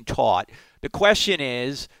is being taught. The question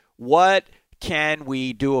is, what can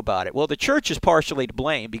we do about it? Well, the church is partially to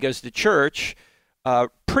blame because the church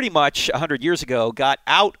pretty much 100 years ago got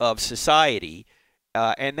out of society,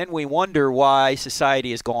 and then we wonder why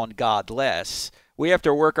society has gone godless. We have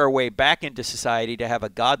to work our way back into society to have a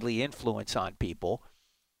godly influence on people.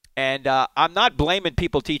 And I'm not blaming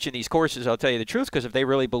people teaching these courses, I'll tell you the truth, because if they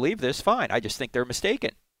really believe this, fine. I just think they're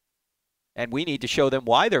mistaken. And we need to show them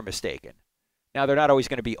why they're mistaken. Now, they're not always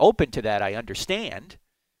going to be open to that, I understand.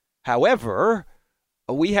 However,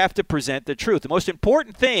 we have to present the truth. The most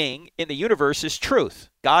important thing in the universe is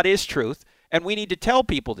truth. God is truth, and we need to tell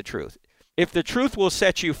people the truth. If the truth will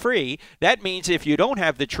set you free, that means if you don't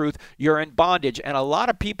have the truth, you're in bondage. And a lot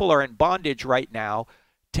of people are in bondage right now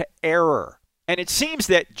to error. And it seems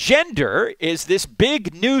that gender is this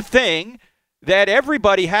big new thing that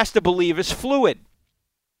everybody has to believe is fluid,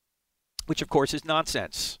 which of course is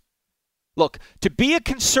nonsense. Look, to be a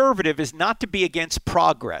conservative is not to be against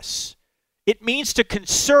progress. It means to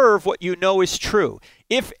conserve what you know is true.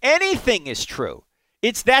 If anything is true,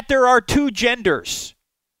 it's that there are two genders.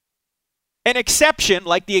 An exception,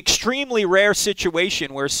 like the extremely rare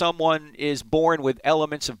situation where someone is born with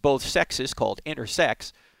elements of both sexes, called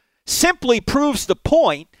intersex, simply proves the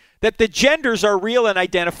point that the genders are real and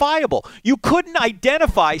identifiable. You couldn't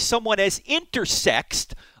identify someone as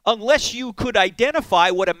intersexed unless you could identify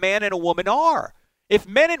what a man and a woman are. If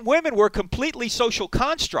men and women were completely social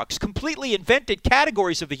constructs, completely invented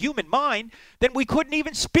categories of the human mind, then we couldn't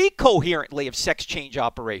even speak coherently of sex change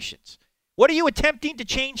operations. What are you attempting to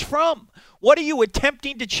change from? What are you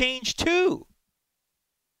attempting to change to?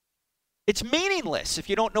 It's meaningless if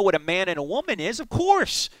you don't know what a man and a woman is. Of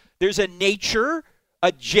course, there's a nature,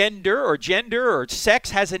 a gender or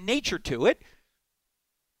sex has a nature to it.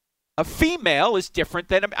 A female is different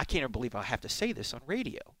than I can't even believe I have to say this on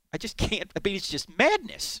radio. I just can't. I mean, it's just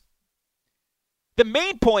madness. The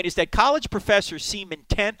main point is that college professors seem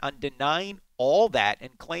intent on denying all that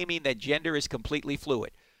and claiming that gender is completely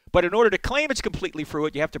fluid. But in order to claim it's completely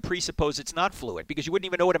fluid, you have to presuppose it's not fluid, because you wouldn't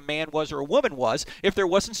even know what a man was or a woman was if there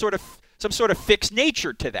wasn't some sort of fixed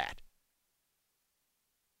nature to that.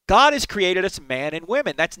 God has created us man and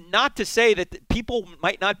women. That's not to say that people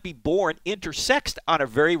might not be born intersexed on a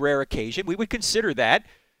very rare occasion. We would consider that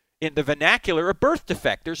in the vernacular a birth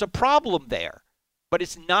defect. There's a problem there. But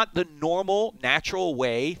it's not the normal, natural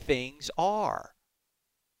way things are.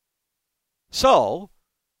 So,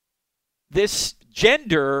 this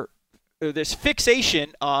gender, this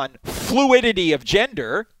fixation on fluidity of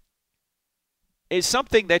gender is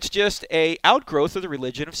something that's just a outgrowth of the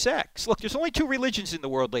religion of sex. Look, there's only two religions in the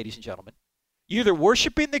world, ladies and gentlemen. You're either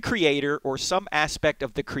worshiping the Creator or some aspect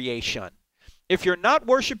of the creation. If you're not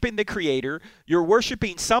worshiping the Creator, you're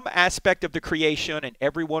worshiping some aspect of the creation, and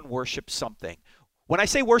everyone worships something. When I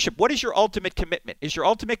say worship, what is your ultimate commitment? Is your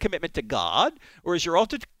ultimate commitment to God, or is your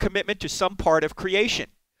ultimate commitment to some part of creation?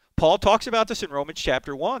 Paul talks about this in Romans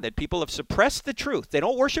chapter 1, that people have suppressed the truth. They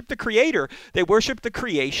don't worship the Creator, they worship the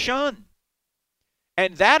creation.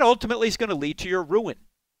 And that ultimately is going to lead to your ruin,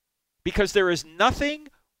 because there is nothing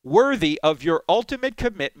worthy of your ultimate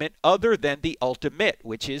commitment other than the ultimate,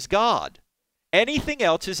 which is God. Anything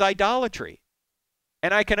else is idolatry.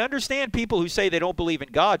 And I can understand people who say they don't believe in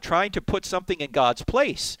God trying to put something in God's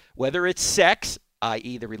place, whether it's sex,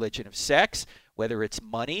 i.e. the religion of sex, whether it's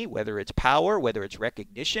money, whether it's power, whether it's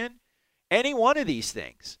recognition, any one of these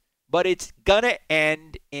things. But it's going to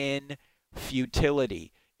end in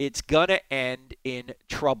futility. It's going to end in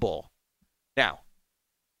trouble. Now,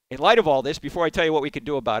 in light of all this, before I tell you what we can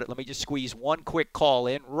do about it, let me just squeeze one quick call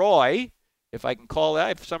in. Roy, if I can call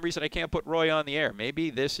that. For some reason, I can't put Roy on the air. Maybe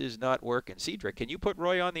this is not working. Cedric, can you put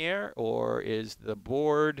Roy on the air, or is the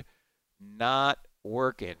board not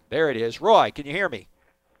working? There it is. Roy, can you hear me?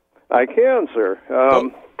 I can, sir.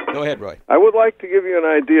 Go ahead, Roy. I would like to give you an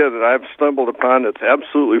idea that I've stumbled upon that's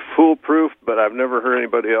absolutely foolproof, but I've never heard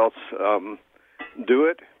anybody else do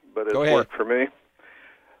it, but it's worked for me.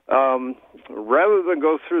 Rather than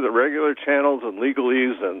go through the regular channels and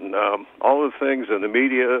legalese and all the things in the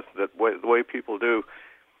media the way people do,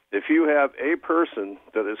 if you have a person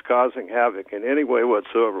that is causing havoc in any way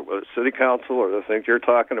whatsoever, whether it's city council or the things you're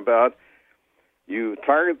talking about, you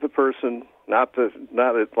target the person, not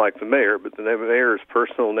like the mayor, but the mayor's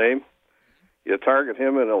personal name. You target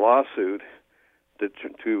him in a lawsuit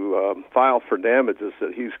to file for damages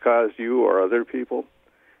that he's caused you or other people.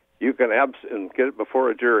 You can and get it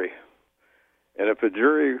before a jury. And if a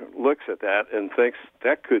jury looks at that and thinks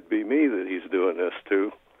that could be me that he's doing this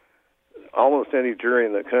to, almost any jury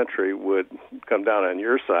in the country would come down on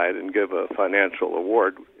your side and give a financial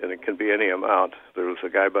award, and it can be any amount. There was a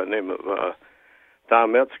guy by the name of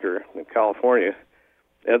Tom Metzger in California,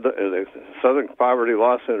 and the Southern Poverty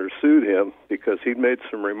Law Center sued him because he'd made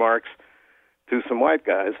some remarks to some white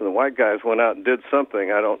guys, and the white guys went out and did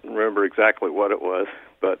something. I don't remember exactly what it was,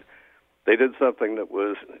 but they did something that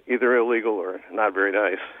was either illegal or not very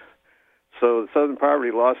nice. So the Southern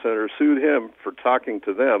Poverty Law Center sued him for talking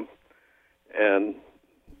to them, and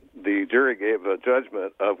the jury gave a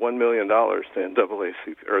judgment of $1 million to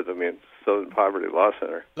NAACP, or the Southern Poverty Law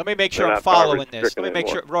Center. Let me make sure I'm following this. Let me make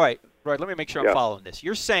sure, right. Let me make sure I'm following this.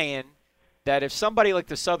 You're saying that if somebody like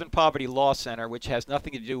the Southern Poverty Law Center, which has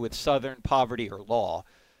nothing to do with Southern poverty or law,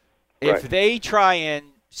 if they try and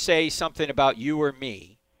say something about you or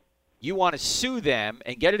me, you want to sue them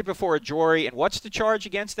and get it before a jury, and what's the charge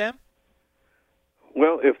against them?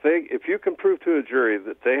 Well, if you can prove to a jury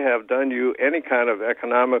that they have done you any kind of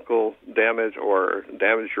economical damage or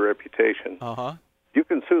damaged your reputation, you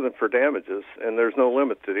can sue them for damages, and there's no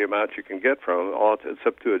limit to the amount you can get from them. It's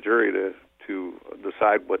up to a jury to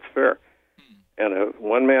decide what's fair. And a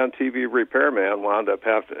one-man TV repairman wound up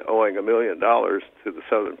owing $1 million to the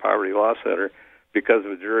Southern Poverty Law Center because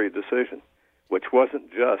of a jury decision, which wasn't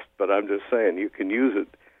just, but I'm just saying you can use it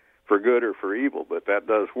for good or for evil, but that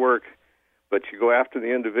does work. But you go after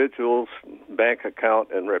the individual's bank account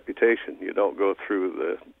and reputation. You don't go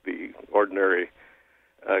through the ordinary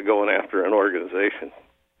going after an organization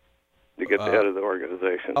to get the head of the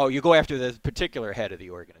organization. Oh, you go after the particular head of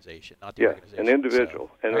the organization, not the organization. An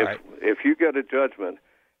individual. So, and if you get a judgment,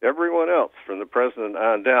 everyone else from the president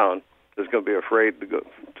on down is going to be afraid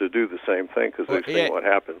to do the same thing because they've seen what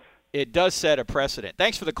happens. It does set a precedent.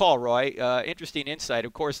 Thanks for the call, Roy. Interesting insight.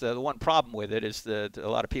 Of course, the one problem with it is that a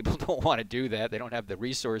lot of people don't want to do that. They don't have the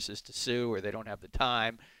resources to sue, or they don't have the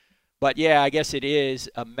time. But, yeah, I guess it is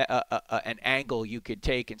an angle you could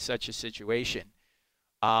take in such a situation.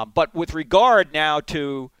 But with regard now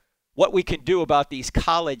to what we can do about these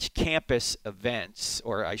college campus events,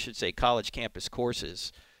 or I should say college campus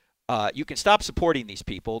courses, You can stop supporting these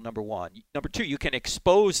people, number one. Number two, you can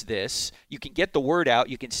expose this. You can get the word out.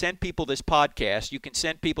 You can send people this podcast. You can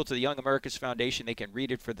send people to the Young America's Foundation. They can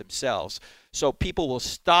read it for themselves. So people will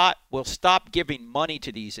stop giving money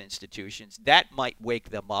to these institutions. That might wake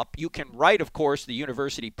them up. You can write, of course, the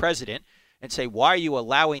university president and say, why are you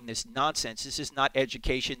allowing this nonsense? This is not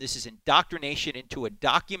education. This is indoctrination into a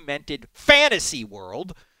documented fantasy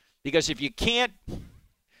world. Because if you can't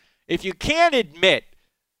admit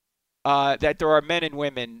that there are men and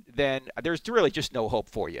women, then there's really just no hope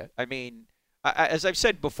for you. I mean, as I've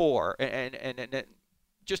said before, and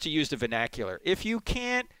just to use the vernacular, if you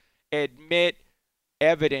can't admit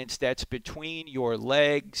evidence that's between your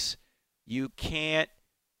legs, you can't,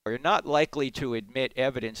 or you're not likely to admit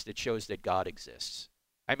evidence that shows that God exists.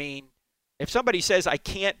 I mean, if somebody says, I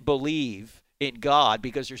can't believe in God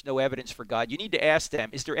because there's no evidence for God, you need to ask them,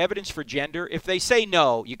 is there evidence for gender? If they say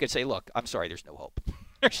no, you could say, look, I'm sorry, there's no hope.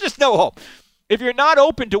 There's just no hope. If you're not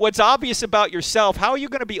open to what's obvious about yourself, how are you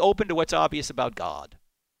going to be open to what's obvious about God?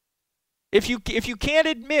 If you can't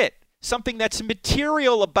admit something that's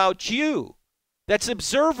material about you, that's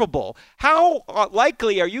observable, how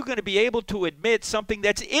likely are you going to be able to admit something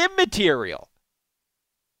that's immaterial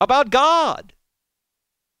about God?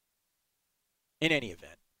 In any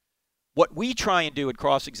event, what we try and do at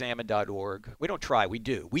crossexamine.org, we don't try, we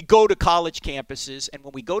do. We go to college campuses, and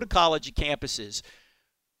when we go to college campuses,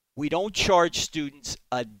 we don't charge students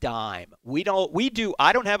a dime. I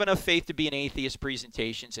don't have enough faith to be in atheist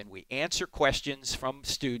presentations, and we answer questions from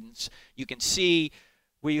students. You can see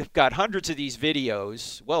we've got hundreds of these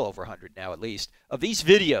videos, well over 100 now at least, of these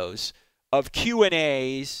videos of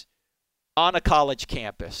Q&As on a college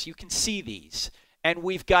campus. You can see these. And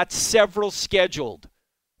we've got several scheduled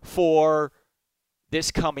for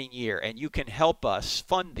this coming year, and you can help us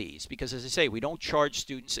fund these because, as I say, we don't charge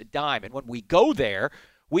students a dime. And when we go there,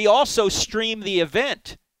 we also stream the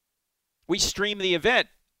event. We stream the event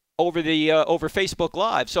over over Facebook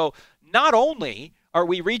Live. So not only are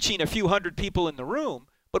we reaching a few hundred people in the room,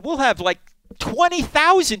 but we'll have like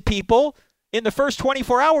 20,000 people in the first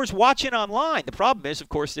 24 hours watching online. The problem is, of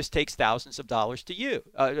course, this takes thousands of dollars to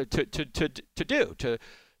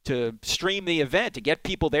stream the event, to get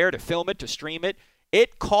people there, to film it, to stream it.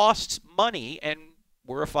 It costs money, and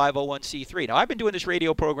we're a 501c3. Now, I've been doing this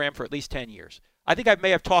radio program for at least 10 years. I think I may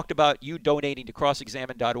have talked about you donating to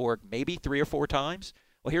crossexamine.org maybe 3 or 4 times.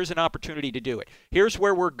 Well, here's an opportunity to do it. Here's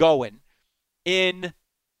where we're going in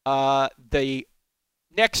the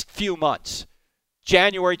next few months.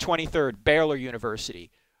 January 23rd, Baylor University.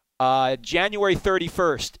 January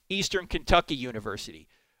 31st, Eastern Kentucky University.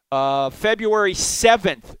 February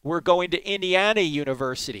 7th, we're going to Indiana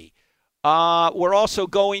University. We're also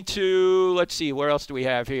going to, let's see, where else do we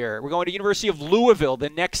have here? We're going to University of Louisville the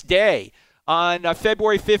next day. On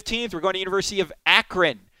February 15th, we're going to University of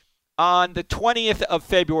Akron. On the 20th of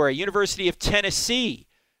February, University of Tennessee.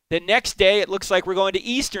 The next day, it looks like we're going to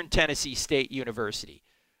Eastern Tennessee State University.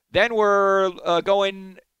 Then we're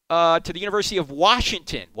going to the University of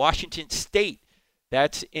Washington, Washington State.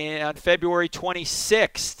 That's on February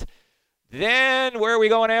 26th. Then where are we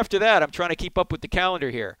going after that? I'm trying to keep up with the calendar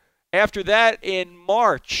here. After that, in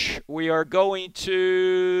March, we are going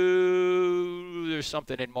to, there's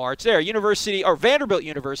something in March there, Vanderbilt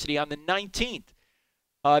University on the 19th.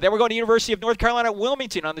 Then we're going to University of North Carolina at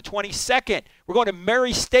Wilmington on the 22nd. We're going to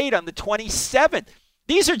Murray State on the 27th.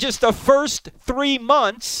 These are just the first 3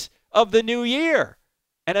 months of the new year.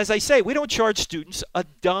 And as I say, we don't charge students a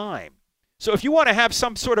dime. So if you want to have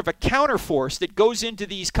some sort of a counterforce that goes into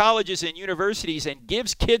these colleges and universities and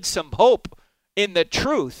gives kids some hope in the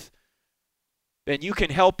truth, then you can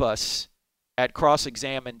help us at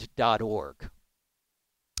crossexamined.org.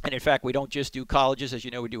 And in fact, we don't just do colleges. As you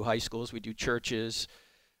know, we do high schools. We do churches.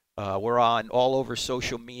 We're on all over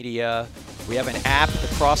social media. We have an app,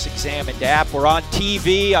 the Cross-Examined app. We're on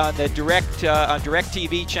TV on the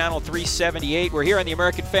DirecTV channel 378. We're here on the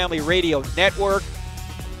American Family Radio Network.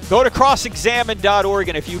 Go to crossexamined.org,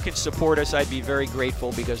 and if you can support us, I'd be very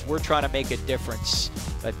grateful because we're trying to make a difference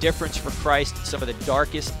for Christ in some of the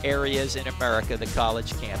darkest areas in America, the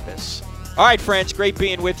college campus. All right, friends, great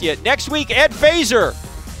being with you. Next week, Ed Feser,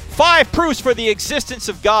 5 proofs for the existence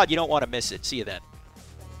of God. You don't want to miss it. See you then.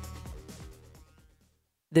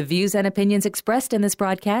 The views and opinions expressed in this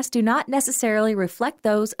broadcast do not necessarily reflect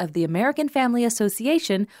those of the American Family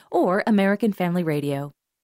Association or American Family Radio.